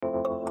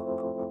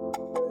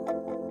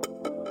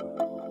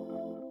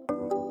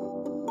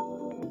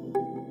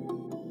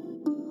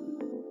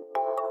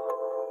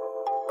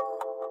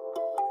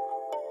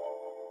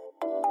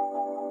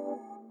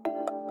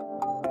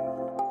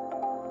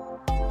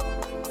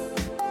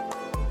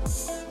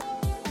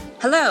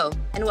Hello,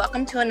 and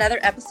welcome to another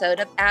episode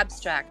of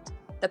Abstract,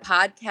 the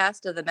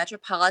podcast of the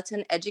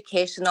Metropolitan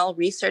Educational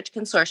Research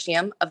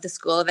Consortium of the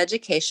School of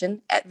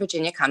Education at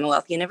Virginia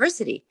Commonwealth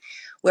University,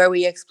 where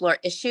we explore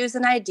issues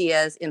and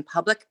ideas in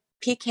public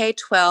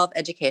PK-12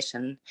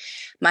 education.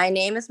 My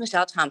name is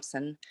Michelle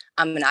Thompson.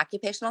 I'm an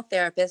occupational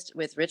therapist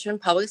with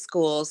Richmond Public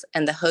Schools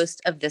and the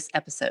host of this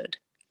episode.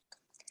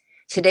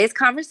 Today's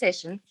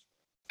conversation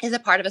is a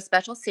part of a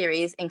special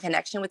series in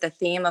connection with the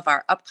theme of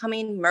our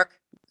upcoming MERC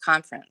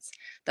conference,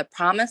 The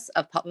Promise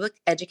of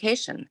Public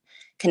Education,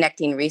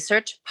 Connecting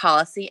Research,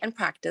 Policy, and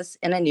Practice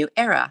in a New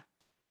Era.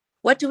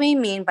 What do we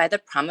mean by the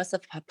promise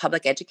of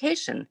public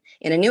education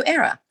in a new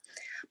era?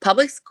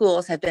 Public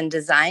schools have been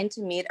designed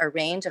to meet a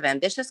range of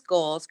ambitious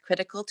goals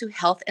critical to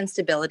health and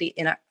stability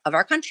of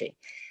our country.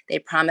 They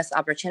promise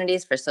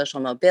opportunities for social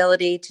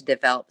mobility, to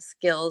develop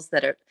skills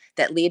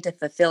that lead to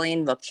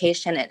fulfilling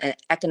vocation and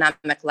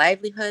economic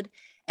livelihood,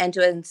 and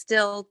to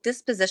instill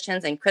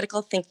dispositions and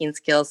critical thinking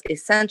skills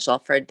essential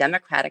for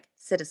democratic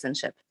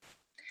citizenship.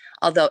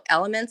 Although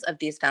elements of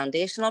these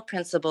foundational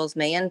principles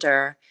may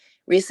endure,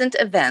 recent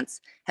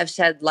events have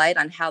shed light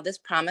on how this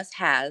promise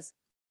has,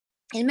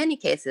 in many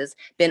cases,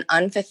 been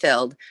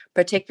unfulfilled,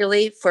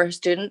 particularly for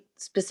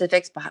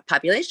student-specific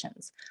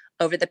populations.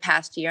 Over the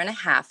past year and a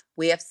half,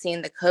 we have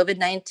seen the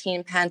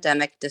COVID-19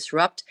 pandemic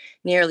disrupt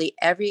nearly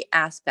every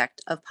aspect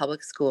of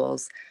public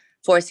schools,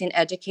 forcing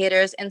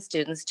educators and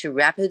students to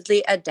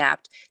rapidly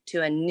adapt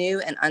to a new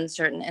and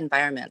uncertain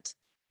environment.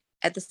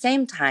 At the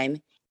same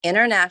time,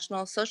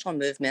 international social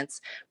movements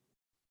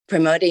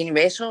promoting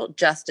racial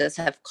justice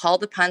have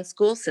called upon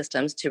school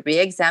systems to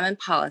re-examine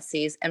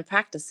policies and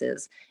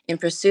practices in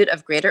pursuit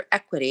of greater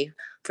equity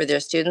for their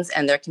students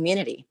and their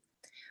community.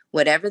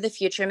 Whatever the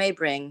future may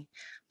bring,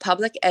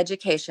 public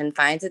education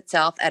finds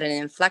itself at an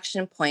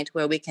inflection point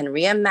where we can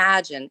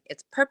reimagine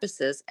its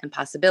purposes and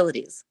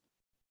possibilities.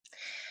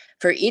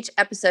 For each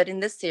episode in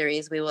this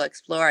series, we will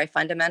explore a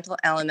fundamental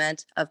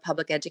element of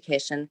public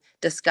education,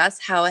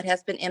 discuss how it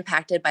has been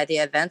impacted by the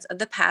events of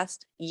the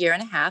past year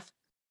and a half,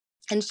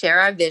 and share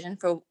our vision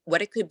for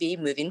what it could be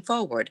moving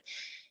forward.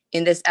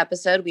 In this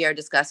episode, we are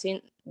discussing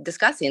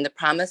the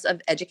promise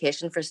of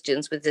education for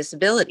students with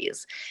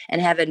disabilities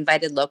and have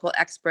invited local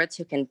experts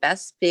who can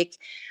best speak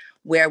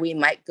where we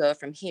might go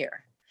from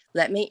here.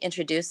 Let me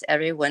introduce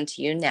everyone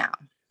to you now.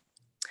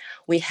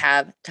 We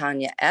have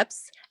Tanya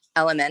Epps,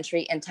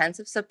 elementary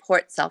intensive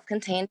support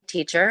self-contained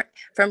teacher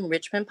from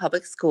Richmond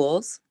Public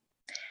Schools,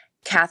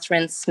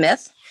 Catherine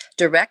Smith,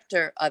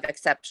 Director of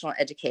Exceptional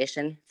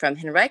Education from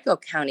Henrico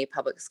County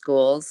Public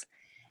Schools,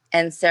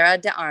 and Sarah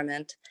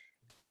DeArmond,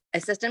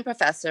 Assistant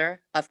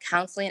Professor of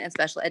Counseling and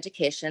Special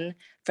Education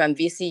from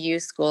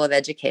VCU School of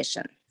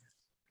Education.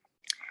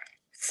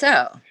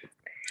 So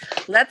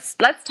let's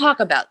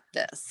talk about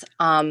this.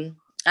 I'll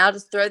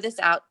just throw this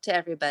out to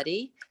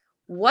everybody.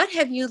 What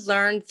have you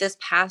learned this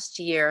past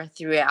year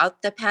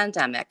throughout the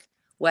pandemic,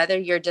 whether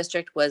your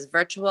district was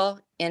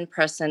virtual,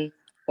 in-person,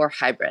 or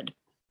hybrid?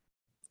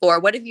 Or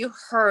what have you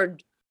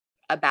heard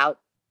about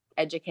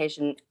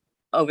education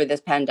over this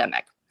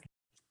pandemic?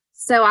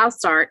 So I'll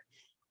start.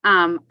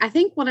 I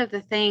think one of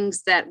the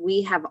things that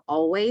we have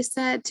always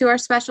said to our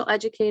special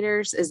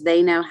educators is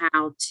they know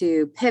how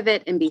to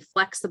pivot and be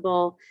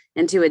flexible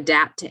and to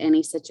adapt to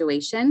any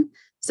situation.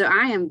 So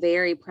I am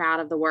very proud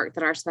of the work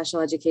that our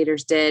special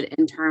educators did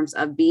in terms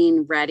of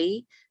being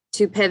ready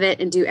to pivot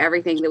and do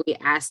everything that we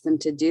asked them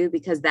to do,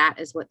 because that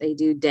is what they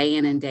do day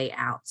in and day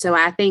out. So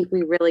I think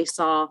we really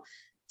saw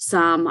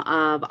some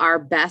of our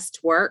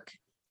best work,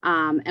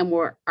 and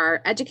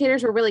our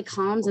educators were really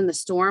calms in the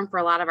storm for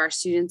a lot of our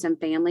students and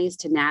families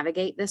to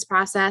navigate this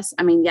process.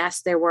 I mean,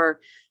 yes, there were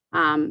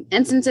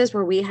instances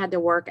where we had to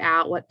work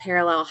out what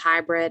parallel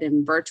hybrid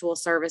and virtual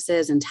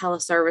services and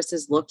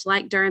teleservices looked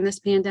like during this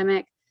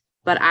pandemic.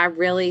 But I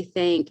really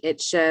think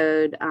it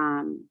showed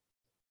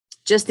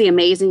just the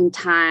amazing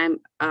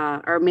talents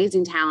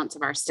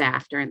of our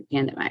staff during the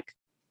pandemic.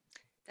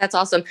 That's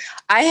awesome.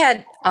 I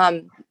had,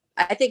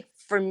 I think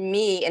for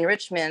me in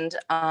Richmond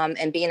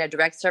and being a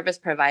direct service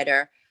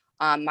provider,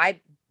 one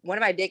of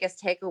my biggest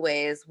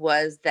takeaways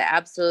was the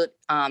absolute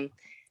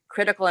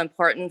critical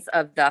importance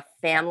of the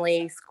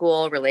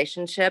family-school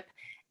relationship,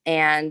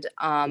 and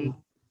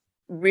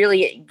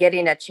really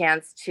getting a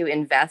chance to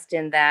invest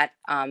in that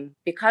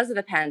because of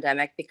the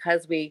pandemic,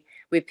 because we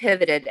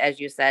pivoted, as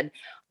you said,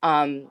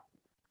 and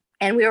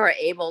we were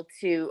able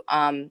to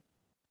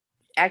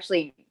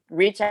actually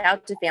reach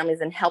out to families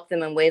and help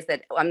them in ways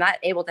that I'm not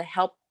able to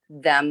help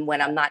them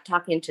when I'm not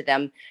talking to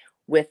them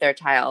with their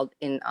child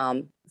in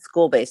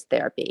school-based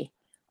therapy,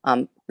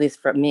 at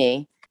least for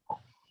me.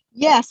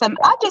 Yes,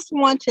 I just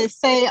want to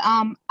say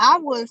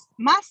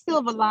my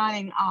silver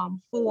lining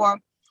for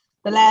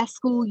the last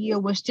school year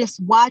was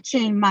just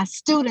watching my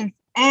students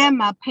and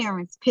my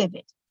parents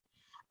pivot,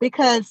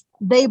 because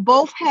they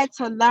both had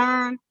to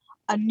learn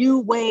a new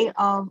way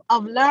of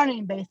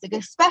learning, basically,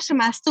 especially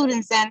my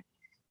students. And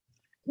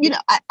you know,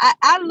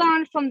 I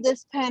learned from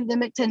this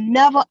pandemic to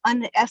never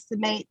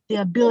underestimate the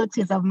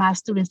abilities of my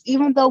students,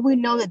 even though we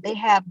know that they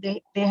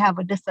have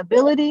a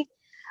disability.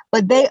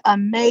 but they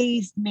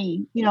amazed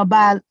me,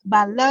 by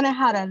learning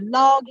how to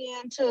log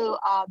into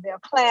their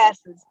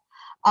classes,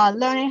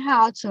 learning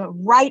how to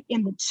write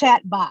in the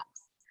chat box,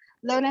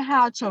 learning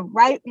how to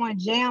write on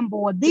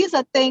Jamboard. These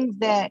are things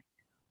that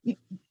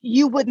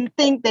you wouldn't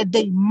think that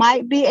they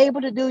might be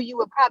able to do. You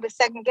would probably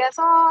second guess,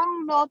 I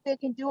don't know if they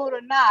can do it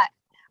or not.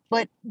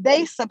 But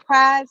they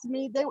surprised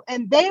me.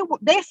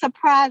 They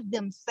surprised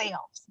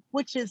themselves,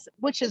 which is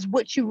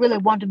what you really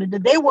want them to do.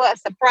 They were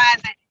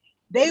surprised that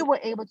they were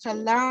able to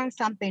learn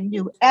something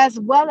new, as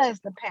well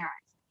as the parents.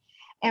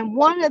 And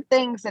one of the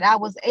things that I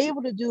was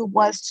able to do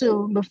was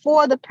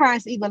before the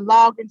parents even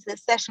logged into the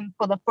session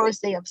for the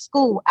first day of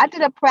school, I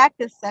did a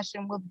practice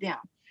session with them.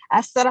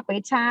 I set up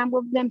a time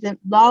with them to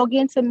log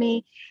into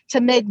me to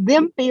make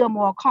them feel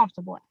more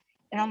comfortable.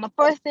 And on the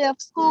first day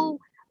of school,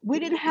 we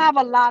didn't have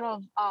a lot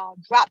of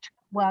dropped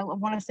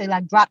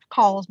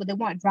calls, but they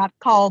weren't dropped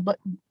calls, but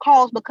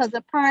calls because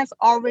the parents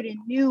already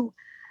knew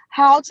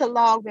how to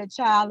log their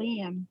child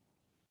in.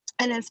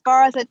 And as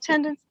far as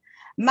attendance,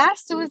 my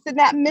students did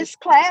not miss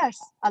class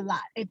a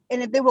lot. And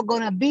if they were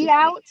going to be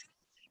out,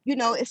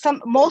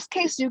 most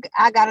cases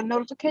I got a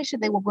notification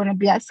they were going to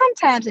be out.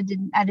 Sometimes I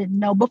didn't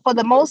know, but for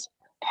the most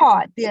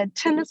part, the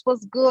attendance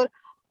was good.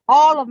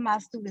 All of my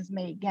students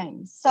made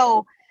gains.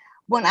 So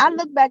when I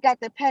look back at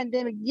the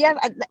pandemic, yes,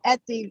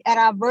 at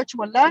our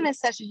virtual learning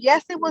session,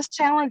 yes, it was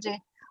challenging,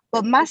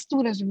 but my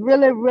students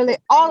really, really,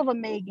 all of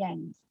them made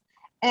gains.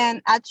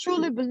 And I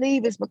truly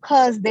believe it's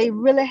because they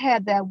really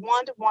had that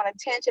one-to-one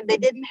attention. They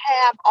didn't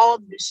have all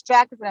the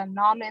distractions that are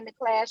normal in the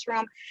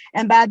classroom.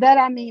 And by that,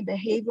 I mean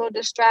behavioral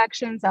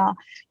distractions.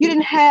 You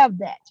didn't have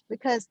that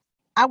because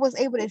I was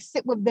able to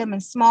sit with them in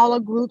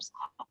smaller groups,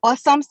 or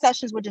some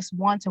sessions were just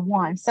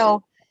one-to-one.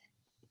 So,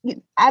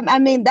 I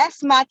mean,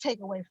 that's my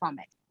takeaway from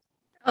it.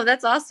 Oh,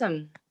 that's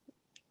awesome.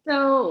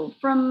 So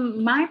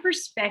from my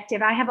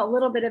perspective, I have a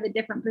little bit of a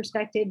different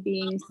perspective,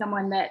 being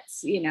someone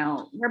that's,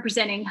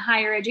 representing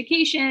higher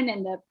education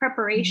and the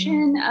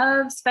preparation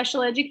of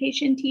special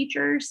education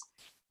teachers.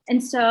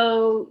 And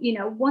so,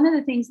 one of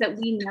the things that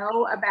we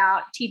know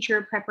about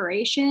teacher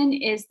preparation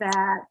is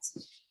that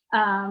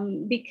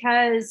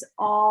because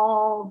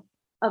all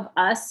of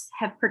us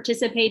have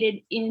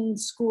participated in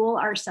school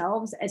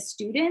ourselves as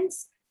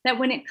students, that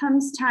when it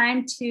comes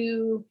time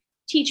to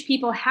teach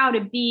people how to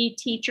be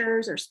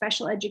teachers or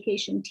special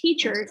education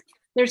teachers,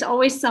 there's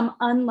always some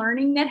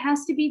unlearning that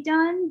has to be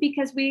done,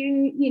 because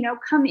we,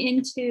 come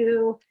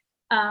into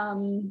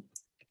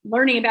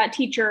learning about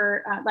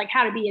teacher, like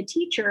how to be a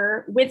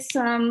teacher, with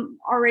some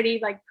already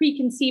like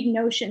preconceived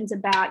notions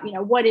about,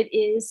 what it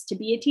is to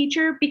be a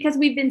teacher, because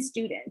we've been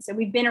students and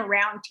we've been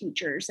around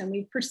teachers and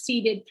we've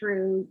proceeded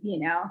through,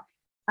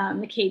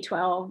 the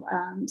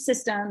K-12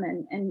 system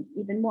and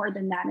even more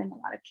than that in a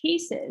lot of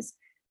cases.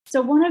 So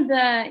one of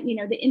the,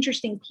 the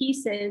interesting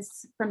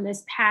pieces from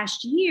this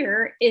past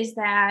year is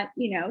that,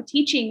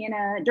 teaching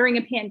during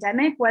a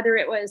pandemic, whether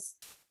it was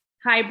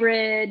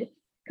hybrid,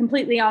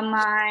 completely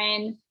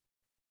online,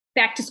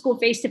 back to school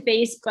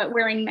face-to-face, but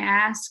wearing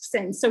masks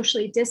and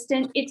socially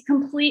distant, it's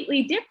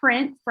completely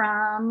different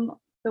from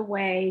the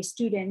way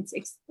students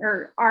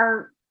or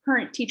our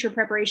current teacher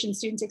preparation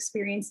students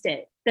experienced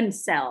it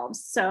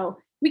themselves. So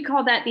we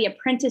call that the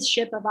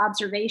apprenticeship of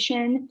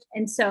observation.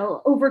 And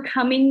so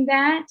overcoming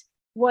that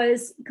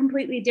was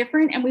completely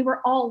different, and we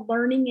were all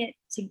learning it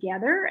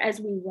together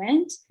as we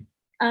went,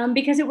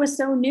 because it was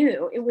so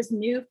new. It was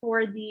new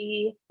for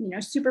the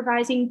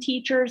supervising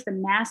teachers, the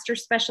master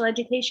special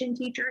education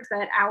teachers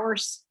that our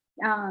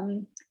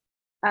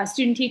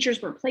student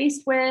teachers were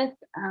placed with,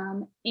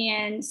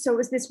 and so it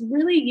was this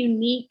really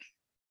unique,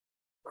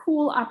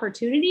 cool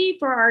opportunity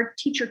for our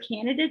teacher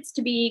candidates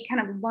to be kind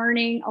of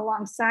learning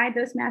alongside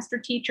those master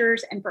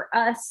teachers, and for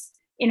us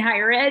in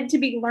higher ed to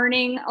be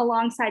learning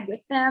alongside with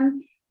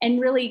them and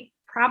really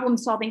problem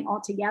solving all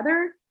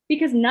together,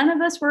 because none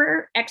of us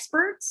were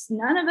experts.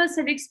 None of us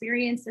had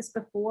experienced this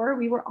before.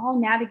 We were all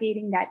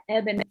navigating that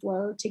ebb and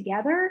flow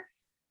together.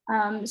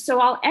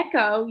 So I'll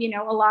echo,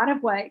 a lot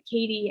of what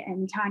Katie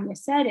and Tanya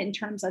said in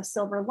terms of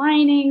silver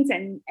linings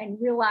and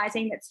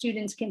realizing that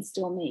students can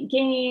still make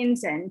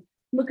gains and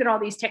look at all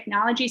these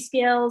technology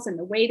skills and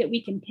the way that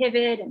we can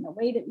pivot and the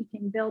way that we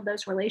can build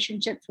those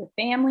relationships with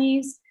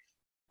families.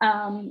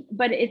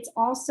 But it's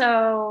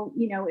also,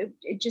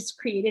 it just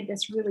created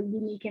this really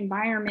unique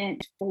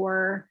environment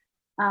for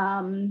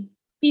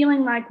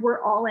feeling like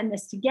we're all in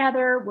this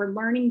together, we're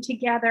learning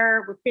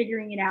together, we're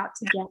figuring it out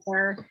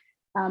together.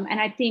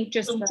 And I think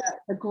just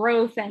the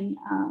growth and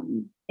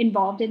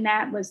involved in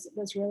that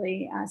was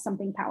really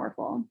something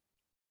powerful.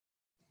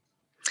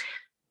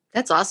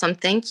 That's awesome.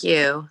 Thank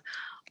you.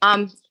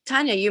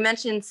 Tanya, you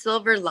mentioned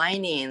silver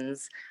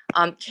linings.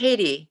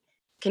 Katie,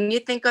 can you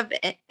think of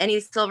any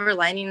silver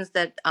linings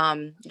that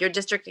your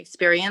district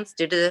experienced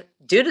due to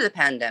the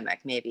pandemic,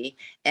 maybe?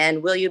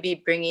 And will you be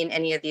bringing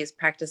any of these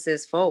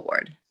practices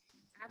forward?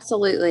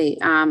 Absolutely.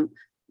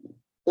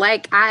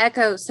 Like I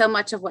echo so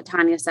much of what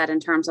Tanya said in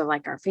terms of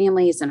like our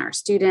families and our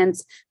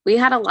students. We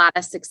had a lot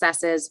of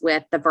successes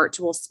with the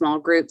virtual small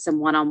groups and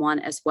one-on-one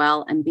as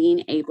well, and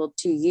being able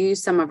to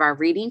use some of our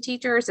reading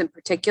teachers in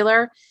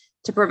particular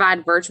to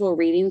provide virtual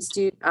reading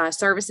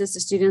services to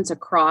students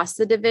across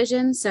the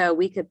division. So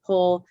we could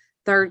pull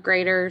third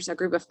graders, a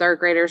group of third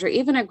graders, or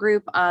even a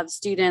group of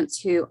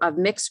students who of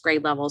mixed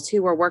grade levels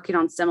who were working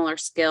on similar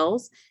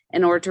skills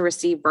in order to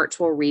receive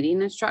virtual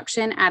reading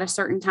instruction at a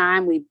certain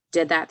time. We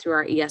did that through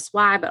our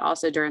ESY, but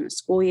also during the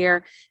school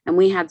year. And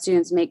we had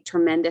students make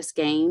tremendous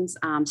gains.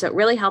 So it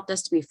really helped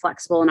us to be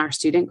flexible in our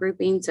student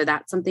grouping. So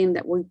that's something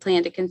that we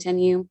plan to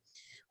continue.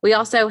 We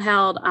also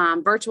held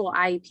virtual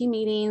IEP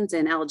meetings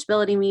and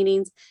eligibility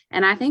meetings.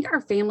 And I think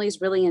our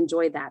families really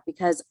enjoyed that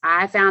because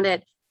I found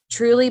it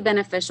truly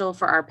beneficial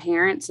for our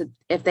parents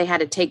if they had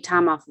to take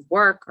time off of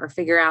work or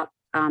figure out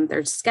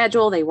their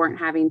schedule. They weren't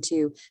having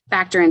to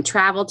factor in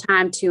travel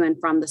time to and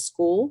from the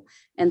school.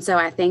 And so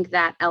I think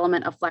that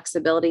element of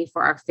flexibility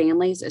for our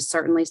families is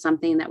certainly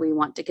something that we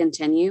want to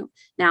continue.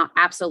 Now,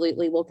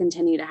 absolutely, we'll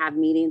continue to have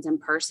meetings in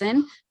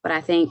person, but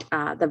I think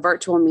the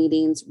virtual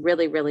meetings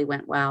really, really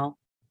went well.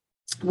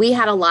 We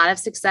had a lot of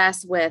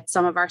success with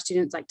some of our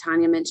students, like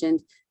Tanya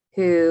mentioned,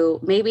 who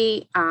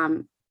maybe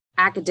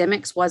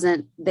academics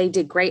they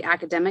did great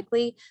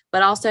academically,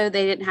 but also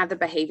they didn't have the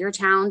behavior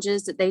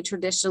challenges that they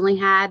traditionally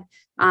had.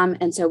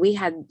 And so we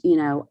had,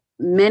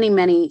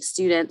 many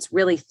students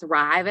really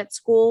thrive at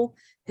school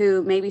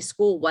who maybe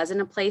school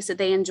wasn't a place that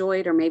they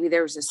enjoyed, or maybe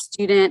there was a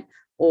student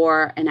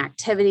or an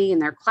activity in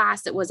their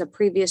class that was a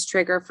previous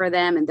trigger for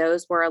them, and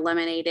those were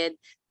eliminated.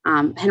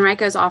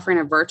 Henrico is offering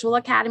a virtual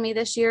academy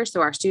this year.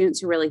 So our students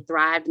who really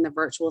thrived in the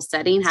virtual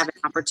setting have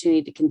an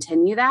opportunity to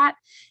continue that.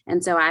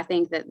 And so I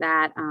think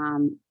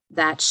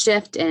that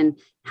shift in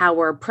how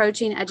we're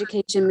approaching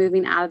education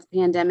moving out of the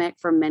pandemic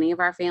for many of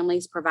our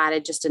families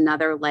provided just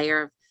another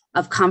layer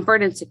of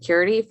comfort and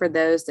security for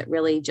those that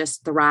really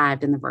just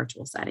thrived in the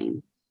virtual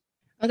setting.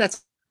 Oh,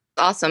 that's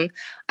awesome.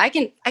 I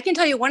can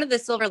tell you one of the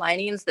silver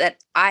linings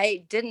that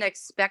I didn't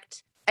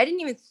expect. I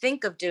didn't even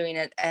think of doing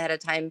it ahead of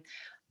time,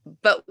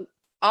 but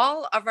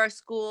all of our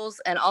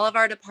schools and all of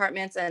our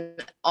departments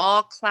and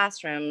all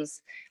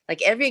classrooms,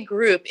 like every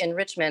group in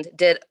Richmond,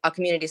 did a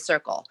community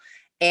circle.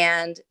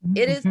 And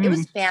it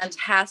was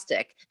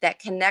fantastic. That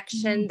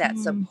connection, that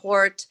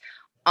support.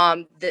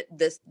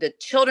 The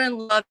children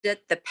loved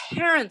it. The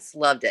parents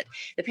loved it.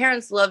 The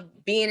parents loved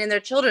being in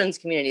their children's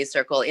community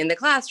circle in the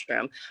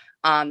classroom,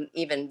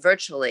 even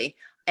virtually.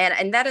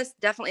 And that is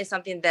definitely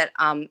something that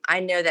I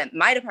know that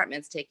my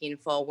department's taking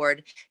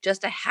forward,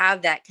 just to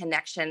have that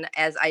connection.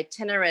 As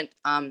itinerant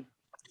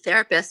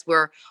therapists,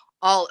 we're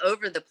all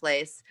over the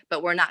place,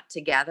 but we're not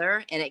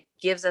together. And it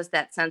gives us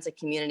that sense of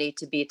community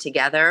to be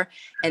together.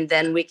 And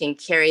then we can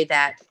carry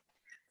that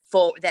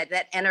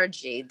that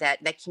energy,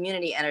 that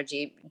community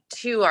energy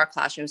to our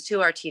classrooms,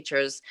 to our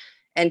teachers,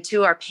 and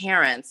to our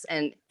parents,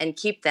 and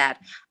keep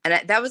that.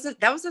 And that was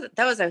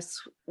a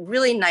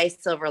really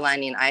nice silver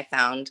lining I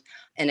found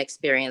and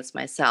experienced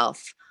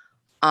myself.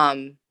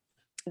 I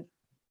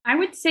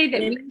would say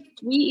that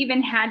we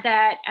even had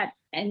that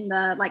in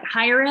the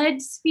higher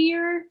ed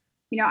sphere.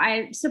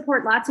 I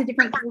support lots of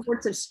different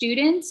cohorts of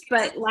students,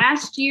 but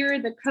last year,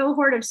 the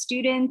cohort of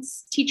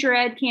students, teacher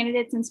ed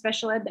candidates and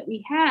special ed that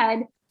we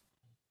had,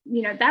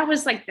 that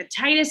was the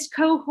tightest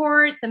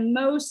cohort, the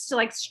most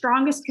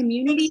strongest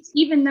community,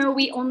 even though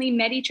we only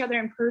met each other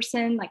in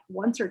person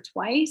once or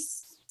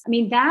twice. I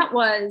mean, it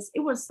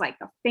was like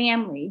a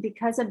family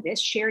because of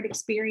this shared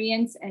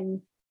experience.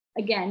 And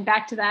again,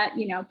 back to that,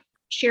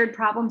 shared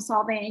problem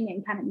solving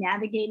and kind of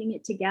navigating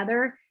it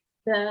together,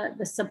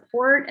 the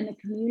support and the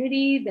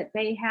community that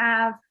they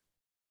have,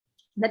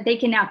 that they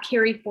can now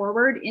carry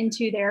forward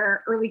into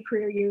their early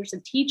career years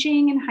of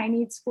teaching in high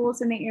need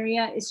schools in the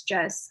area is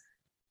just,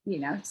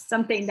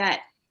 something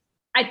that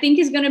I think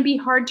is going to be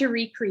hard to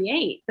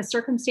recreate. The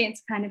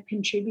circumstance kind of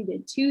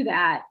contributed to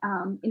that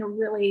in a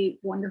really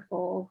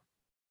wonderful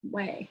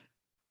way.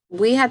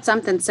 We had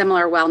something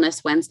similar,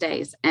 Wellness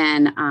Wednesdays,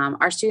 and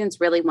our students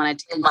really wanted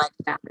to invite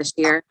that this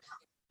year,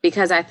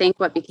 because I think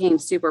what became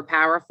super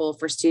powerful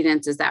for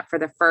students is that for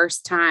the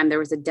first time, there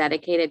was a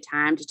dedicated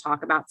time to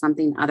talk about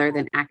something other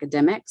than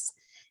academics.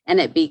 And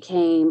it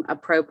became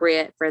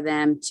appropriate for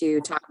them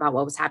to talk about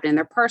what was happening in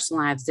their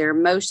personal lives, their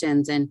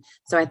emotions. And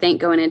so I think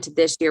going into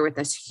this year with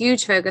this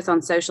huge focus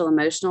on social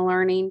emotional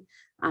learning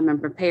and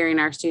preparing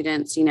our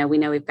students, we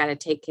know we've got to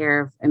take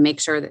care of and make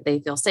sure that they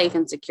feel safe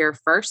and secure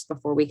first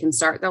before we can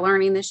start the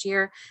learning this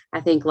year.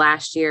 I think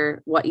last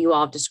year, what you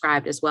all have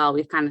described as well,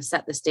 we've kind of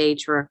set the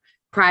stage for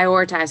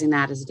prioritizing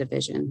that as a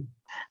division.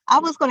 I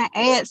was going to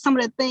add some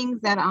of the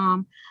things that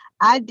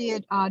I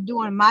did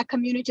during my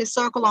community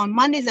circle on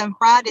Mondays and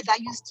Fridays. I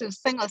used to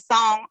sing a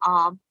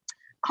song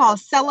called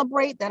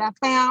Celebrate that I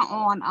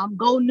found on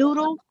Go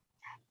Noodle.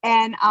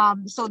 And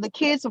so the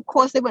kids, of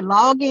course, they would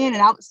log in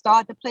and I would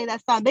start to play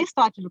that song. They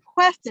start to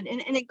request it.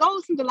 And it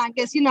goes into like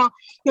this,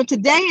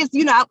 today is,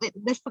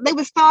 they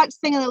would start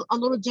singing a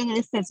little jingle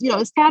that says,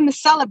 it's time to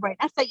celebrate.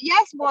 I say,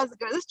 yes, boys and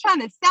girls, it's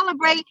trying to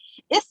celebrate.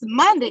 It's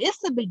Monday. It's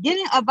the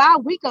beginning of our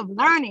week of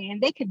learning.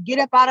 And they could get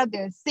up out of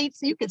their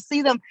seats. So you could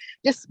see them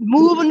just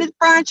moving the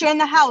furniture in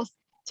the house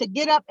to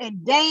get up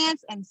and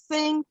dance and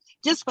sing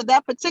just for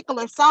that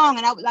particular song.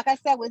 And I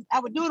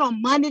would do it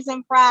on Mondays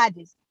and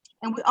Fridays.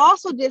 And we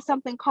also did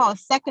something called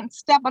Second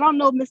Step. I don't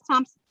know, Ms.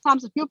 Thompson,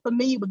 if you're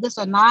familiar with this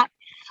or not,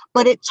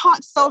 but it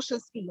taught social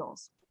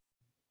skills.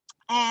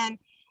 And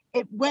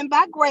it went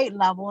by grade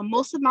level. And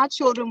most of my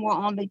children were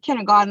on the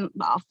kindergarten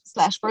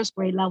 / first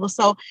grade level.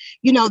 So,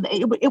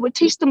 it would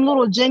teach them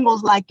little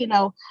jingles like,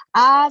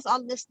 eyes are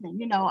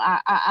listening,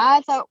 our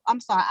eyes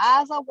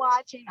are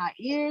watching, our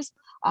ears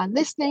are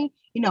listening,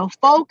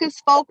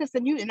 focus.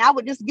 And I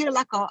would just get it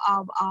like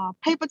a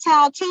paper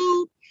towel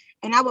tube.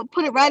 And I would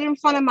put it right in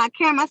front of my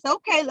camera. I said,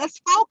 okay, let's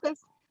focus.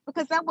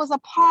 Because that was a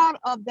part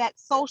of that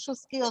social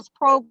skills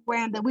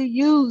program that we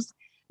used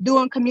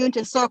during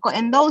Community Circle.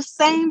 And those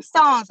same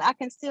songs, I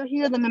can still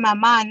hear them in my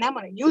mind. And I'm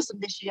going to use them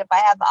this year if I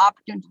have the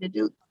opportunity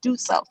to do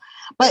so.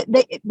 But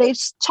they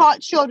taught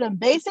children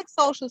basic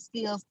social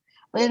skills,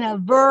 but in a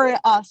very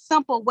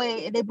simple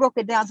way. And they broke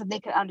it down so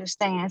they could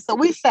understand. So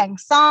we sang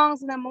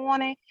songs in the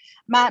morning.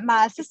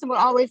 My assistant would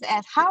always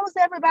ask, how's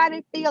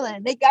everybody feeling?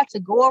 And they got to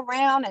go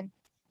around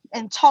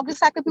and talk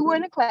just like if we were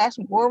in a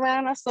classroom, go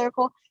around in a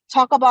circle,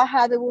 talk about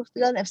how they were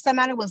feeling. If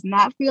somebody was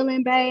not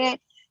feeling bad,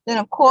 then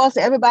of course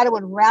everybody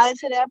would rally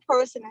to that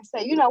person and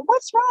say,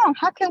 what's wrong?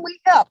 How can we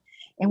help?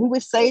 And we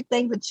would say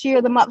things to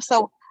cheer them up.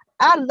 So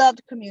I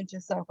loved Community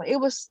Circle. It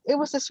was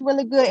just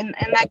really good. And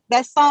like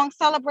that song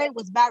Celebrate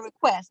was by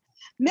request.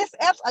 Miss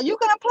Epps, are you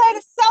gonna play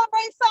the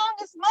Celebrate song?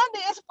 It's Monday,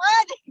 it's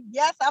Friday.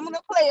 Yes, I'm gonna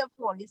play it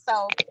for you.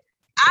 So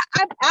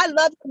I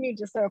love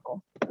Community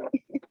Circle.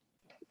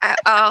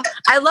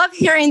 I love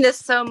hearing this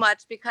so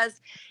much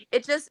because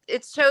it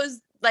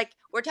shows like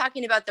we're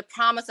talking about the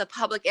promise of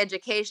public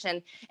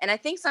education. And I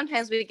think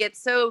sometimes we get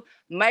so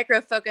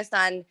micro-focused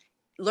on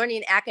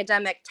learning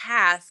academic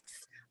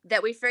tasks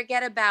that we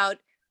forget about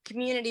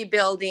community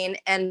building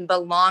and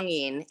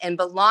belonging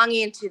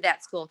to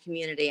that school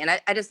community. And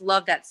I just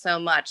love that so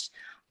much.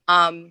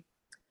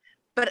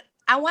 But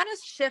I want to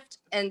shift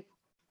and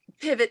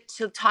pivot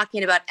to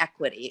talking about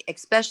equity,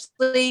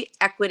 especially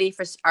equity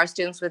for our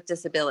students with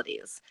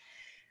disabilities.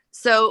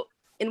 So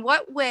in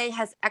what way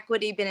has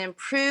equity been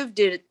improved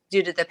due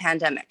to the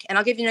pandemic? And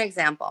I'll give you an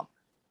example.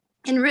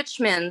 In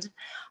Richmond,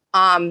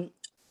 all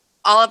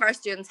of our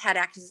students had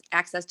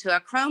access to a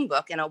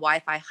Chromebook and a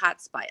Wi-Fi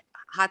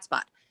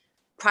hotspot.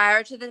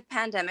 Prior to the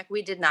pandemic,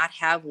 we did not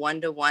have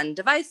one-to-one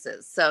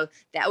devices. So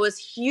that was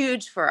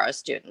huge for our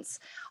students.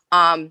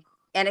 And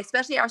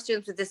especially our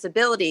students with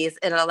disabilities,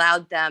 it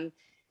allowed them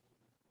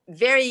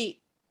very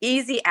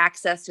easy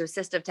access to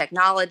assistive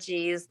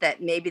technologies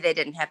that maybe they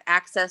didn't have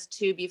access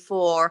to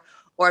before,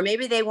 or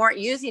maybe they weren't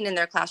using in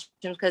their classrooms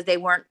because they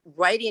weren't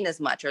writing as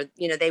much, or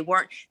they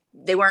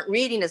weren't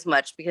reading as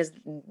much because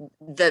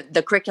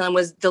the curriculum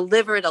was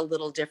delivered a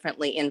little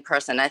differently in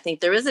person. I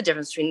think there is a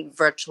difference between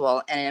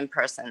virtual and in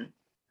person.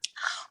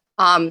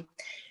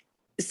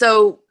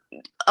 So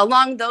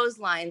along those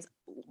lines,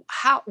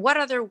 what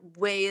other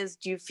ways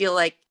do you feel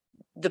like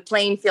the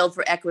playing field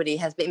for equity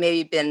has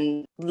maybe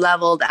been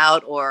leveled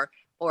out or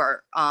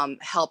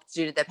helped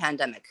due to the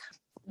pandemic?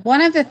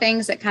 One of the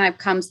things that kind of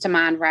comes to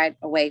mind right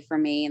away for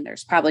me, and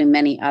there's probably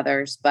many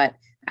others, but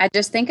I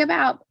just think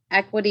about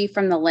equity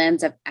from the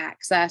lens of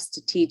access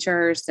to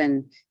teachers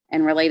and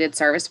related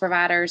service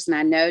providers. And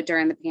I know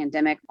during the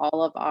pandemic,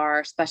 all of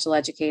our special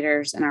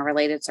educators and our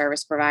related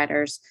service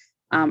providers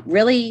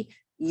really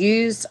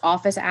used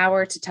office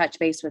hour to touch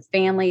base with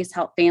families,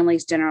 help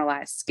families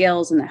generalize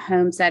skills in the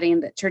home setting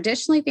that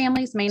traditionally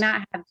families may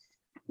not have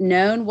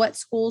known what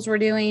schools were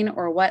doing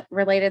or what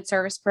related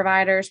service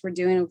providers were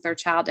doing with their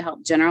child to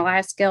help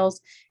generalize skills.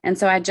 And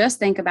so I just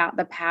think about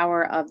the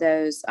power of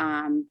those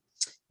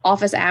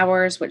office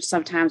hours, which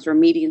sometimes were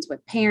meetings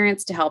with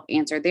parents to help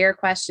answer their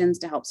questions,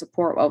 to help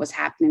support what was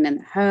happening in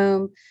the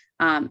home.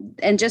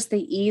 And just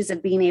the ease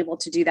of being able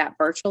to do that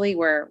virtually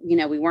where,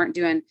 we weren't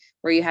doing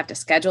where you have to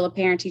schedule a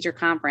parent teacher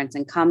conference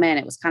and come in.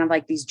 It was kind of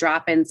like these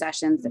drop-in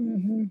sessions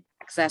that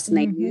access and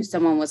they knew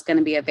someone was going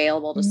to be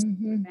available to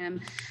support them.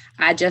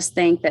 I just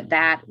think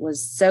that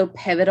was so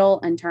pivotal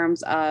in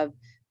terms of,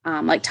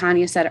 like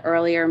Tanya said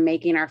earlier,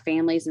 making our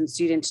families and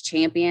students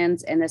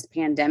champions in this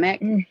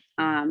pandemic,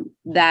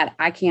 that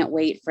I can't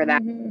wait for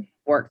that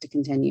work to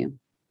continue.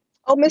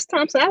 Oh, Ms.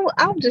 Thompson,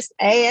 I'll just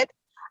add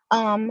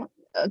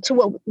to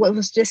what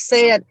was just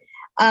said.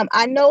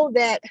 I know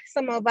that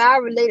some of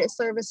our related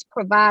service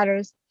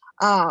providers,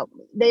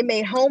 they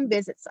made home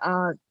visits,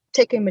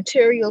 taking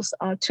materials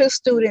to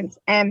students.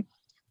 And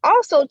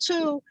also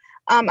too,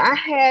 I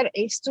had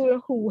a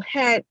student who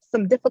had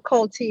some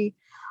difficulty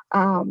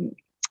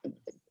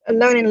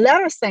learning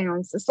letter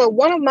sounds. So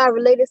one of my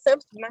related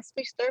services, my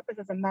speech therapist,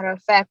 as a matter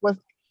of fact,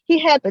 he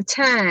had the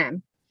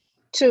time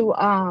to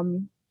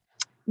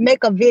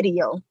make a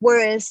video.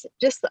 Whereas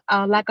just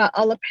like our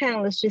other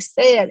panelists just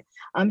said,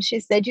 she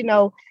said,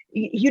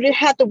 you didn't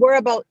have to worry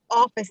about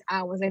office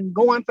hours and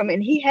going from,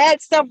 and he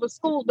had several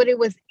schools, but it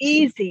was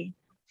easy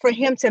for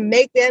him to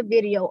make that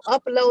video,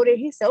 upload it.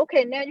 He said,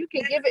 okay, now you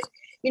can give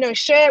it,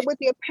 share it with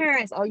your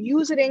parents or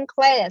use it in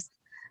class.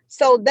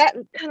 So that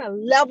kind of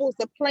levels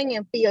the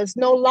playing field. It's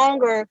no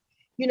longer,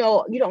 you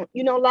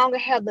no longer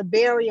have the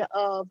barrier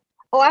of,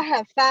 oh, I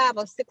have 5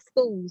 or 6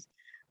 schools.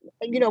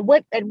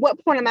 At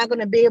what point am I going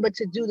to be able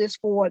to do this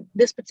for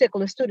this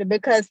particular student?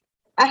 Because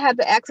I have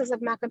the access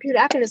of my computer.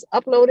 I can just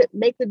upload it,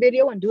 make the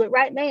video, and do it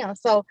right now.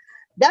 So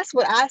that's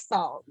what I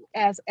saw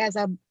as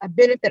a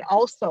benefit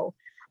also,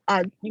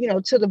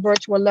 to the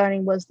virtual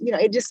learning was,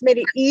 it just made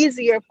it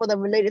easier for the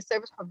related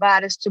service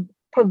providers to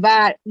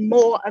provide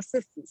more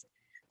assistance,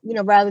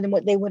 rather than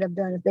what they would have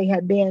done if they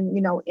had been,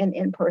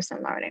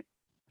 in-person learning.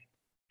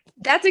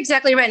 That's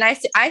exactly right. And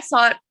I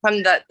saw it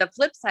from the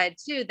flip side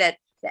too, that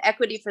the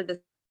equity for the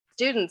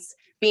students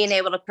being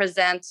able to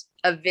present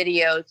a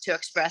video to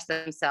express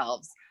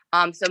themselves.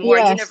 So more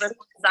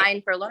universal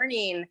design for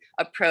learning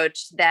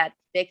approach that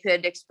they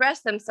could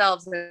express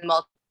themselves in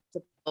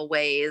multiple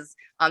ways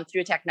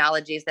through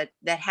technologies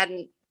that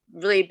hadn't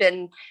really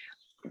been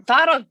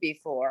thought of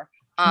before.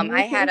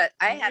 I had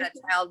a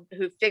child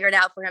who figured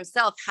out for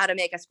himself how to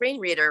make a screen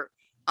reader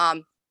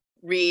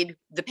read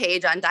the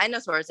page on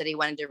dinosaurs that he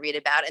wanted to read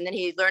about. And then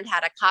he learned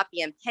how to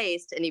copy and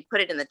paste, and he put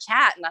it in the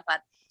chat. And I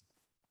thought,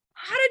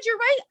 how did you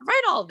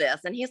write all this?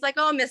 And he's like,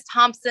 oh, Miss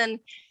Thompson,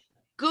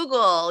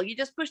 Google, you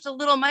just pushed a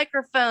little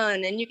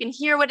microphone and you can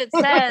hear what it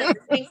says.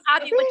 You can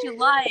copy what you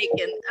like.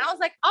 And I was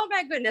like, oh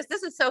my goodness,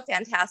 this is so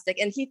fantastic.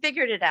 And he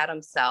figured it out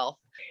himself.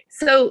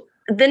 So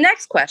the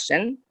next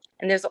question,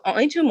 and there's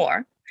only 2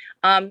 more.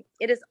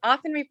 It is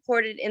often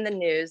reported in the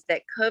news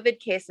that COVID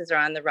cases are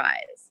on the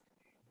rise.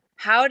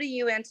 How do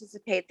you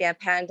anticipate the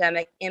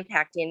pandemic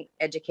impacting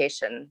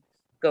education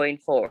going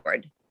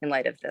forward in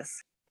light of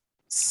this?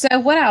 So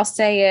what I'll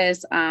say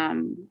is,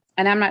 and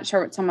I'm not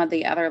sure what some of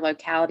the other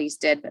localities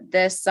did, but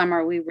this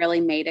summer we really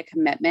made a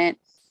commitment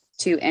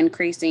to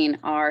increasing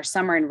our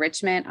summer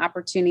enrichment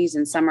opportunities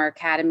in Summer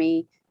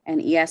Academy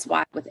and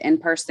ESY with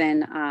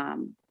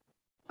in-person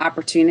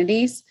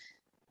opportunities.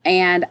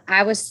 And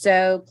I was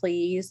so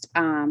pleased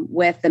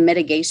with the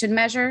mitigation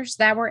measures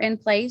that were in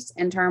place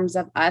in terms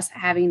of us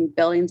having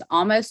buildings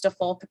almost to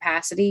full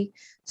capacity.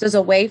 So it's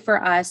a way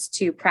for us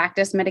to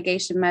practice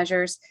mitigation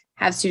measures,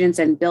 have students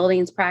in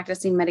buildings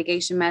practicing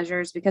mitigation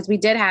measures, because we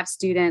did have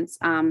students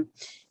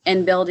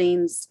in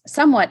buildings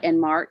somewhat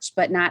in March,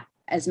 but not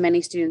as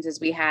many students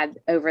as we had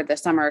over the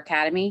Summer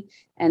Academy.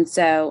 And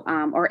so,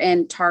 or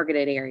in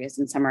targeted areas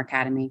in Summer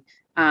Academy.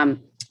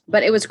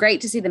 But it was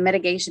great to see the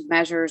mitigation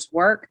measures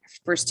work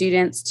for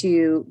students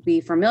to be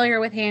familiar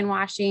with hand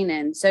washing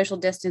and social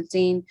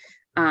distancing.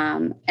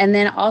 And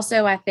then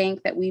also, I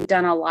think that we've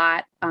done a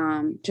lot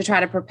to try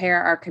to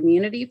prepare our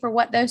community for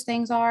what those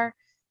things are.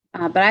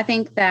 But I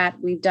think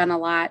that we've done a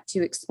lot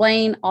to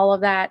explain all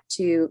of that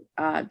to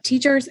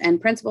teachers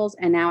and principals.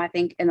 And now I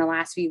think in the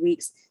last few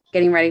weeks,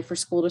 getting ready for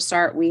school to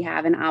start, we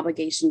have an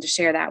obligation to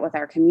share that with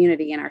our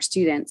community and our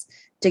students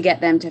to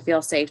get them to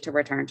feel safe to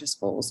return to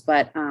schools.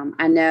 But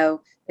I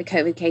know the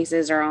COVID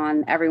cases are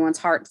on everyone's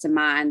hearts and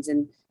minds,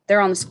 and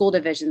they're on the school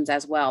divisions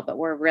as well. But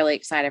we're really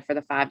excited for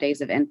the 5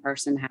 days of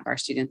in-person to have our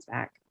students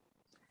back.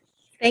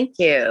 Thank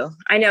you.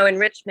 I know in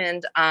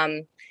Richmond,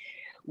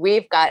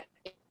 we've got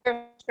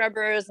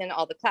scrubbers in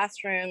all the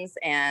classrooms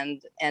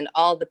and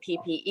all the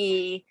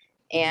PPE.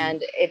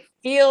 And it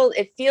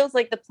feels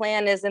like the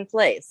plan is in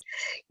place.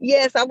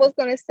 Yes, I was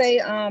going to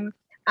say,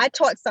 I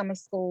taught summer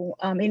school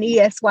in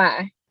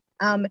ESY.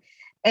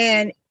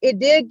 And it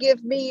did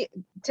give me,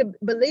 to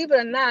believe it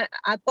or not,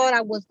 I thought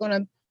I was going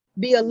to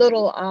be a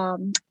little,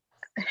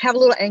 have a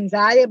little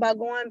anxiety about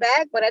going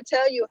back. But I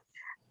tell you,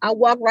 I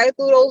walked right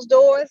through those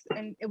doors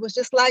and it was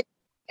just like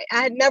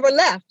I had never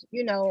left,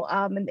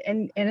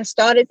 and I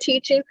started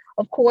teaching.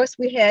 Of course,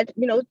 we had,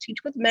 teach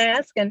with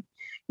masks, and,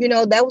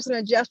 that was an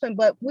adjustment,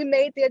 but we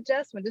made the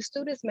adjustment. The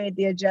students made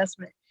the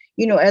adjustment,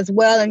 as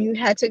well. And you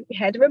had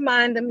to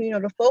remind them,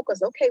 to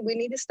focus. Okay, we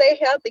need to stay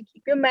healthy,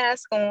 keep your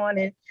mask on.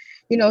 And,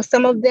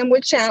 some of them were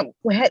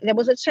there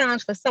was a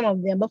challenge for some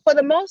of them, but for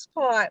the most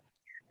part,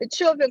 the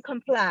children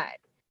complied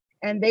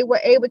and they were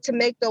able to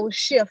make those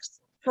shifts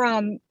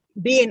from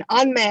being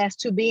unmasked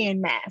to being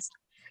masked,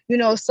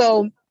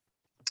 so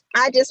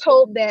I just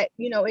hope that,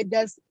 it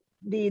does,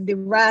 the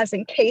rise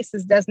in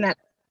cases does not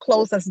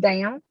close us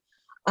down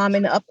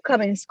in the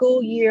upcoming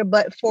school year.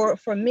 But for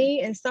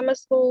me in summer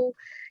school,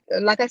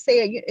 like I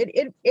said,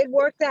 it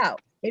worked out.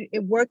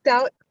 It worked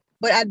out.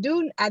 But I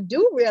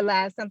do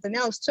realize something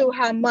else too,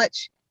 how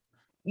much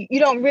you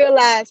don't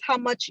realize how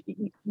much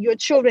your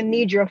children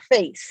need your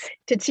face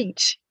to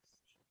teach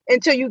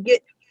until you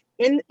get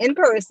in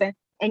person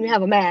and you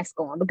have a mask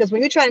on. Because when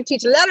you're trying to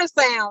teach letter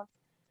sounds,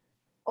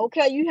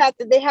 okay,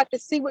 they have to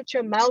see what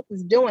your mouth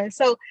is doing.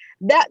 So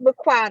that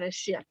required a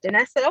shift. And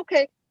I said,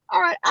 okay, all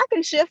right, I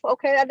can shift.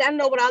 Okay, I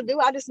know what I'll do.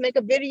 I'll just make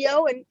a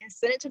video and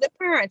send it to the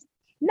parents.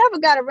 Never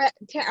got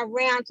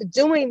around to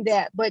doing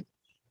that. But,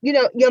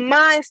 your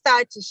mind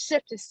starts to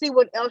shift to see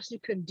what else you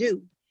can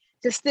do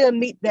to still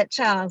meet that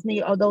child's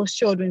need or those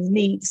children's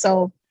needs.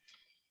 So,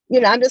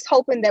 I'm just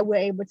hoping that we're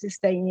able to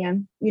stay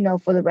in,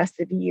 for the rest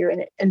of the year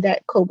and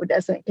that COVID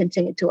doesn't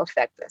continue to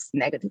affect us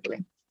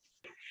negatively.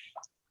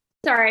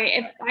 Sorry,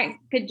 if I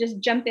could just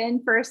jump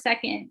in for a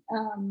second.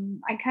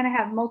 I kind of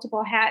have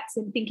multiple hats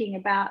in thinking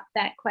about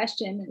that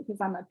question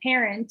because I'm a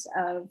parent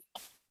of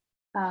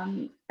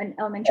an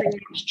elementary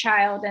age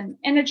child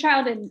and a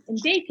child in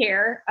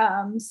daycare.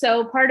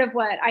 So part of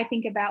what I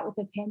think about with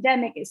the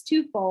pandemic is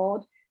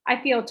twofold.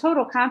 I feel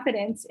total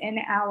confidence in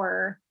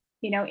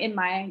in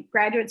my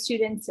graduate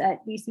students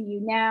at VCU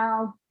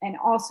now, and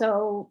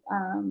also,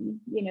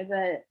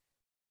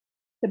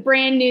 the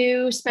brand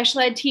new special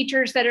ed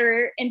teachers that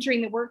are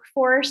entering the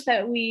workforce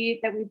that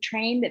we've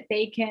trained, that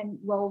they can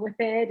roll with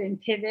it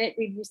and pivot.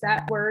 We've used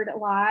that word a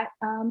lot.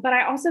 But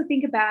I also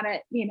think about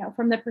it,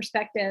 from the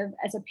perspective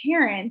as a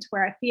parent,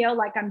 where I feel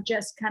like I'm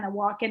just kind of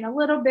walking a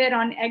little bit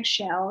on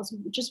eggshells,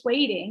 just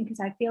waiting, because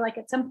I feel like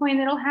at some point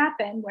it'll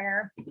happen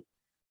where,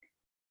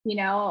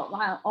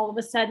 all of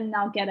a sudden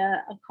I'll get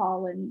a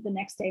call and the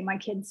next day my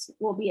kids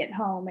will be at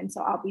home. And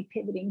so I'll be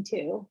pivoting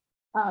too.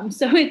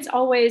 So it's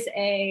always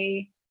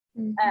an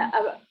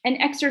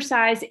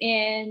exercise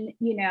in,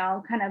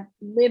 kind of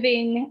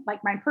living,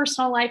 like my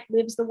personal life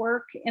lives the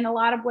work in a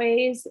lot of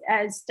ways,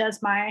 as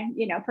does my,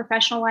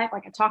 professional life.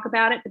 Like I talk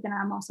about it, but then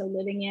I'm also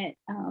living it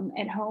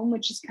at home,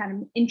 which is kind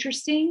of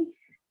interesting.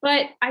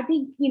 But I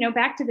think,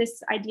 back to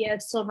this idea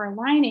of silver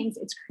linings,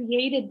 it's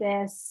created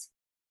this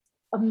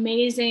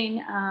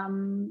amazing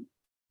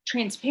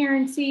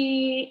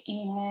transparency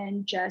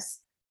and just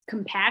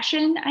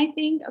compassion, I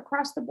think,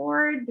 across the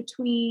board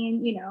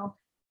between,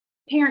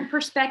 parent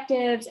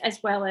perspectives, as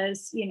well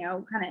as,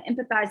 kind of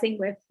empathizing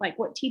with like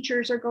what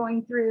teachers are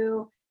going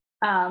through,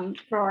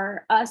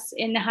 for us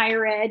in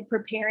higher ed,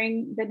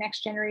 preparing the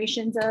next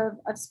generations of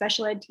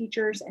special ed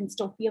teachers and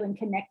still feeling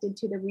connected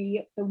to the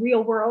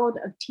real world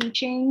of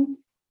teaching.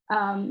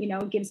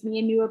 It gives me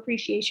a new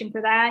appreciation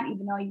for that,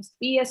 even though I used to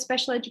be a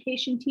special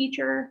education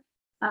teacher.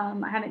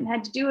 I haven't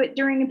had to do it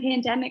during a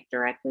pandemic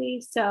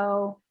directly.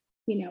 So,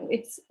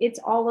 it's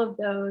all of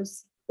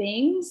those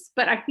things.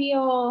 But I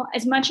feel,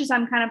 as much as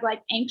I'm kind of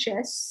like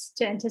anxious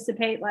to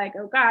anticipate, like,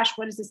 oh gosh,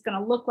 what is this going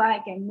to look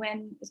like? And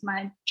when is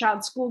my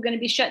child's school going to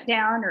be shut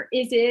down, or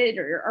is it,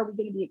 or are we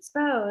going to be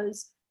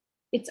exposed?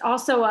 It's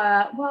also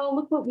well,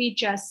 look what we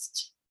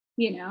just,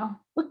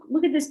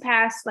 look at this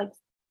past like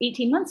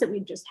 18 months that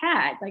we've just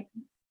had. Like,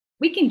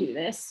 we can do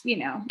this,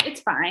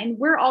 it's fine.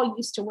 We're all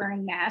used to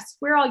wearing masks.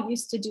 We're all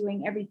used to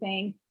doing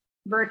everything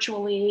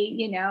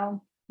virtually,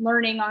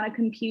 learning on a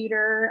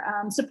computer,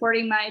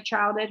 supporting my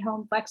child at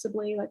home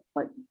flexibly.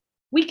 Like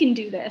we can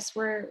do this.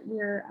 We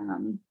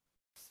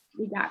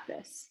got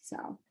this.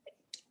 So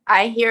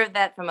I hear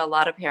that from a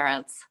lot of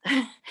parents.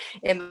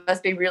 It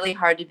must be really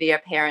hard to be a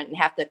parent and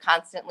have to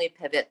constantly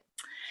pivot.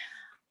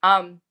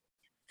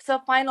 So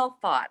final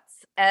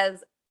thoughts.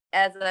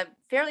 As a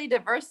fairly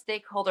diverse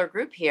stakeholder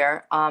group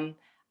here,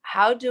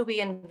 how do we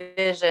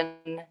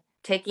envision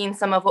taking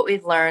some of what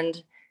we've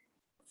learned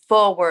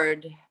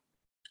forward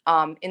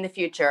in the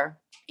future,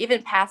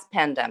 even past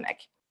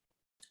pandemic,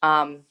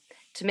 to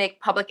make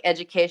public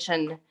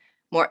education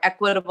more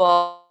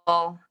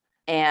equitable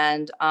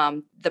and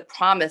the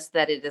promise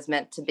that it is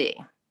meant to be?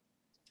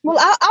 Well,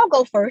 I'll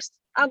go first.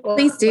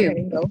 Please do. Go ahead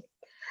and go.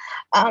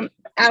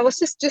 I was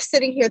just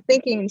sitting here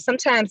thinking,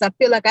 sometimes I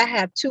feel like I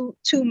have two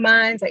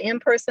minds, an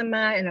in-person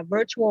mind and a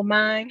virtual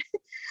mind.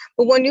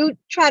 But when you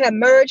try to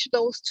merge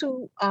those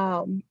two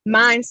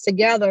minds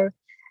together,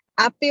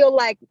 I feel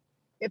like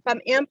if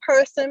I'm in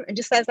person, and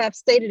just as I've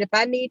stated, if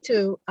I need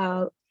to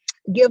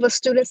give a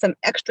student some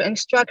extra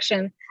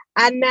instruction,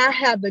 I now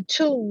have the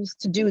tools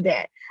to do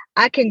that.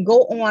 I can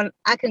go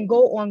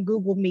on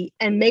Google Meet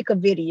and make a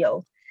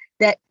video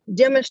that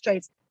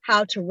demonstrates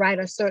how to write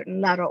a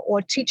certain letter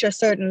or teach a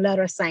certain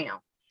letter sound,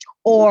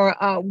 or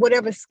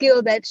whatever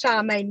skill that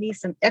child may need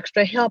some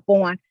extra help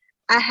on.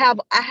 I have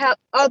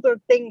other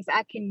things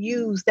I can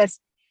use that's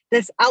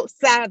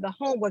outside of the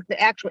homework,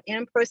 the actual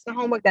in-person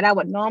homework that I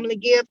would normally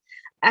give.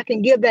 I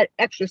can give that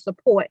extra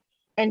support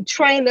and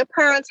train the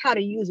parents how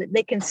to use it.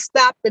 They can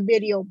stop the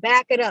video,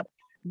 back it up,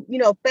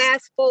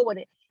 fast forward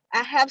it.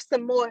 I have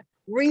some more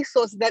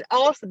resources that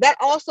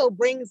also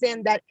brings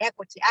in that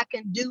equity. I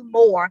can do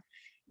more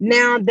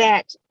now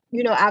that,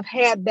 I've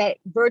had that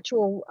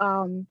virtual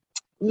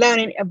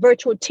learning, a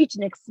virtual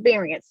teaching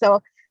experience.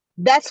 So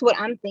that's what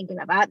I'm thinking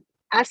of. Right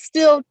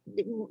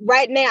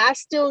now, I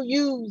still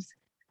use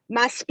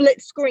my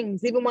split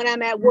screens, even when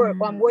I'm at work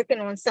or I'm working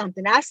on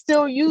something. I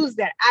still use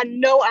that. I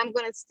know I'm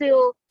going to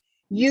still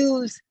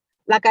use,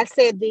 like I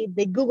said,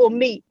 the Google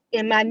Meet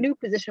in my new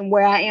position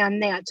where I am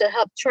now to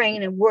help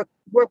train and work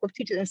with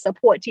teachers and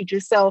support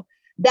teachers. So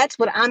that's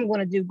what I'm going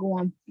to do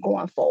going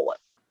forward.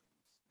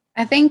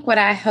 I think what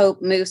I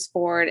hope moves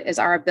forward is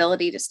our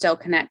ability to still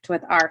connect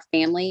with our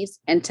families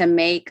and to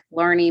make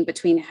learning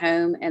between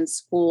home and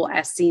school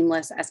as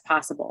seamless as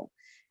possible.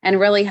 and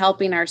really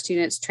helping our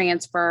students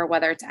transfer,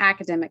 whether it's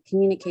academic,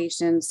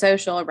 communication,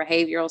 social, or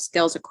behavioral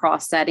skills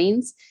across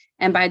settings.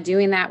 And by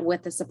doing that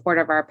with the support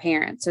of our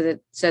parents,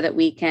 so that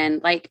we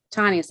can, like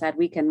Tanya said,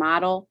 we can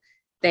model,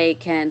 they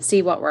can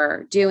see what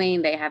we're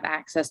doing, they have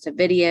access to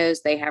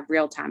videos, they have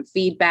real-time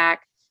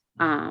feedback,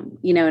 and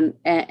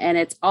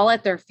it's all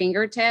at their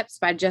fingertips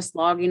by just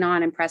logging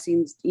on and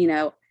pressing,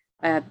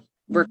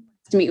 request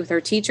to meet with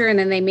their teacher, and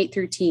then they meet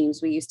through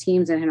Teams. We use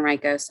Teams in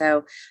Henrico.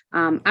 So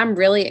I'm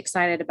really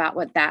excited about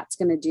what that's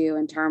going to do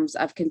in terms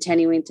of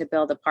continuing to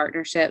build the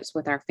partnerships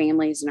with our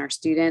families and our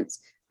students,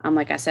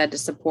 like I said, to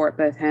support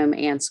both home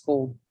and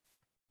school.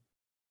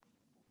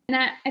 And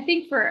I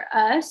think for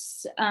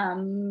us,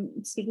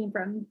 speaking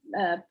from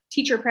a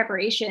teacher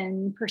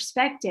preparation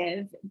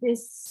perspective,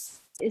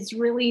 this is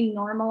really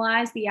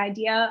normalized the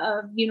idea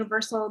of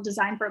universal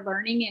design for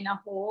learning in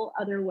a whole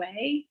other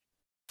way.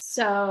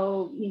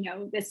 So,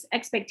 this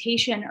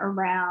expectation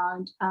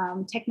around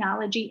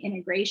technology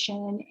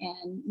integration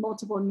and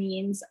multiple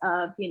means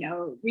of,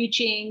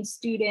 reaching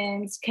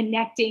students,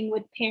 connecting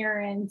with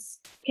parents,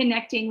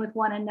 connecting with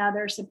one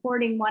another,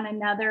 supporting one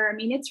another. I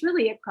mean, it's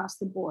really across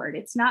the board.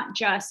 It's not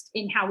just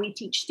in how we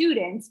teach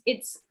students.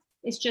 It's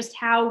just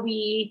how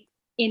we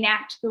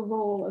enact the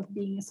role of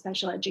being a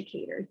special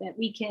educator, that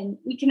we can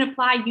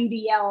apply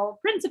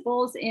UDL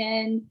principles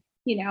in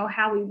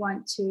how we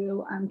want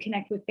to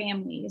connect with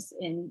families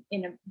in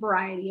a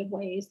variety of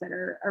ways that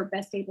are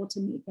best able to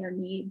meet their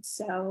needs.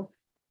 So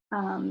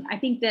I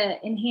think the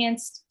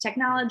enhanced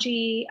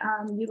technology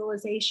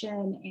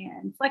utilization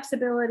and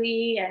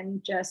flexibility,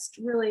 and just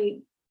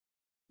really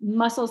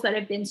muscles that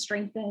have been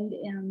strengthened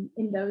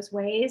in those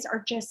ways,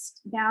 are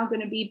just now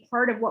going to be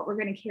part of what we're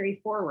going to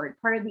carry forward,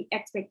 part of the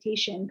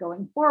expectation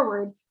going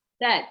forward,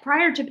 that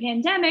prior to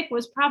pandemic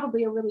was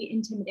probably a really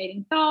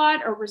intimidating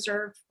thought, or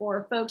reserved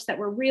for folks that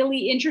were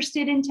really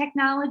interested in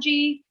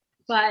technology.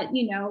 But,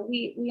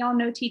 we all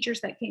know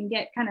teachers that can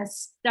get kind of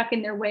stuck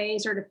in their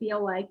ways, or to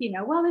feel like,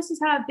 well, this is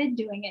how I've been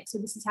doing it, so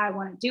this is how I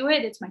want to do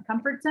it. It's my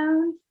comfort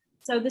zone.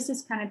 So this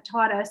has kind of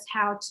taught us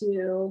how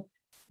to,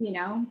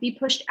 be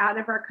pushed out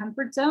of our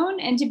comfort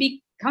zone and to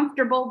be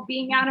comfortable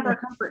being out of our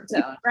comfort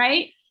zone,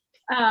 right?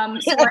 So I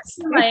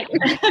feel like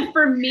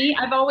for me,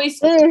 I've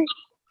always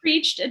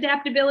preached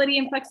adaptability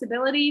and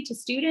flexibility to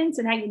students,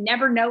 and how you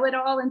never know it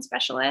all in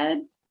special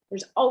ed.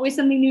 There's always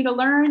something new to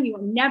learn. You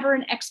are never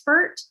an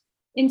expert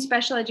in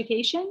special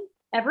education,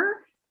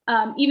 ever,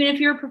 even if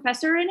you're a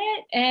professor in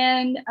it.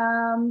 And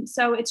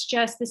so it's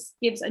just, this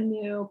gives a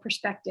new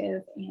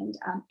perspective and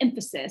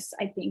emphasis,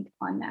 I think,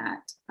 on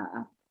that.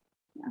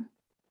 Yeah.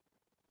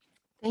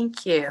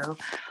 Thank you.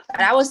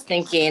 And I was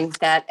thinking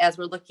that as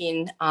we're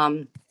looking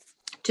to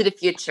the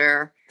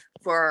future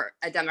for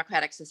a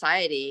democratic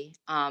society,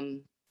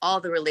 all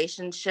the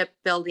relationship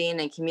building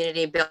and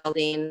community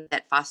building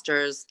that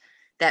fosters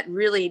that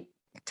really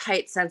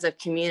tight sense of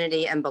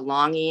community and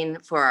belonging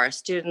for our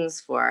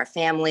students, for our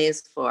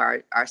families,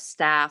 for our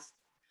staff,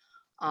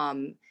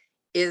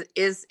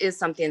 is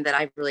something that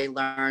I've really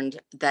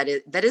learned that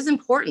is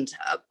important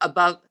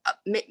above,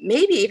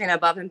 maybe even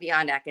above and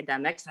beyond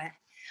academics.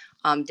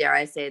 Dare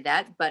I say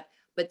that? But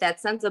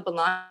that sense of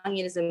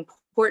belonging is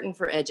important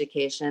for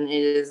education.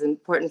 It is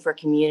important for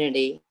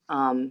community.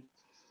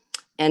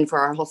 And for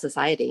our whole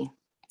society.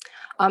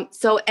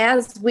 So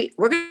as we're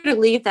going to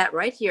leave that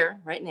right here,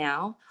 right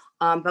now,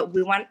 but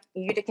we want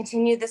you to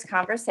continue this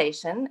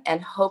conversation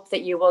and hope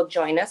that you will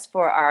join us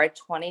for our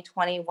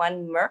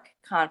 2021 MERC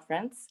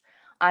conference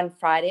on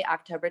Friday,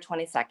 October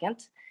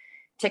 22nd.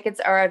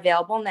 Tickets are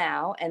available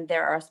now, and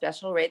there are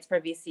special rates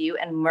for VCU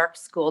and MERC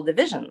school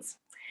divisions.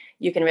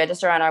 You can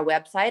register on our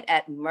website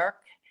at MERC.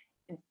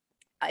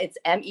 It's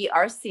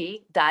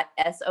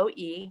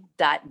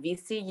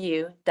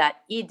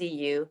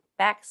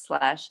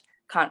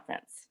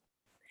merc.soe.vcu.edu/conference.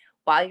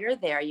 While you're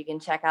there, you can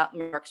check out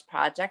MERC's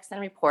projects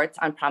and reports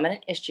on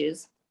prominent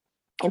issues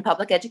in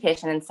public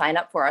education, and sign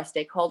up for our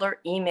stakeholder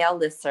email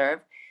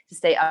listserv to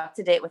stay up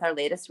to date with our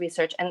latest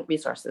research and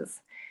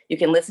resources. You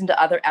can listen to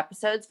other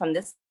episodes from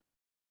this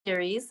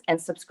series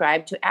and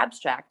subscribe to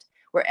Abstract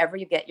wherever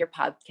you get your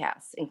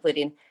podcasts,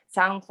 including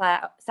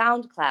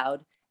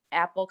SoundCloud,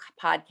 Apple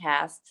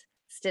Podcasts,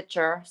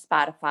 Stitcher,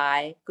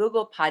 Spotify,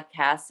 Google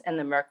Podcasts, and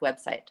the MERC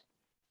website.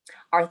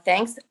 Our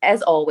thanks,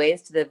 as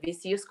always, to the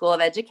VCU School of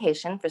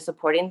Education for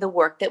supporting the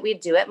work that we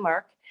do at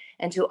MERC,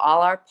 and to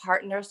all our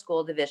partner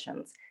school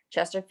divisions,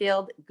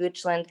 Chesterfield,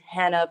 Goochland,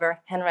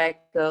 Hanover,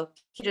 Henrico,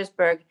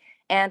 Petersburg,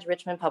 and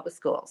Richmond Public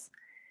Schools.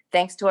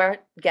 Thanks to our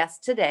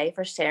guests today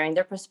for sharing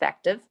their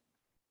perspective.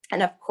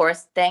 And of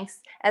course, thanks,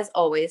 as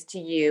always, to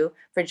you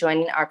for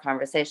joining our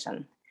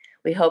conversation.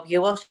 We hope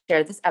you will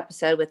share this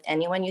episode with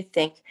anyone you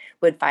think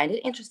would find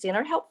it interesting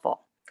or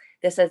helpful.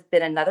 This has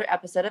been another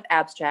episode of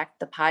Abstract,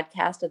 the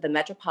podcast of the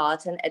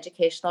Metropolitan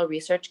Educational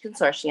Research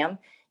Consortium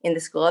in the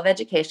School of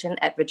Education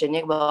at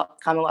Virginia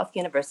Commonwealth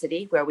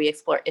University, where we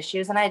explore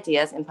issues and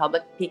ideas in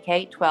public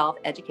PK-12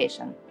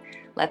 education.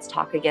 Let's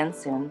talk again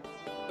soon.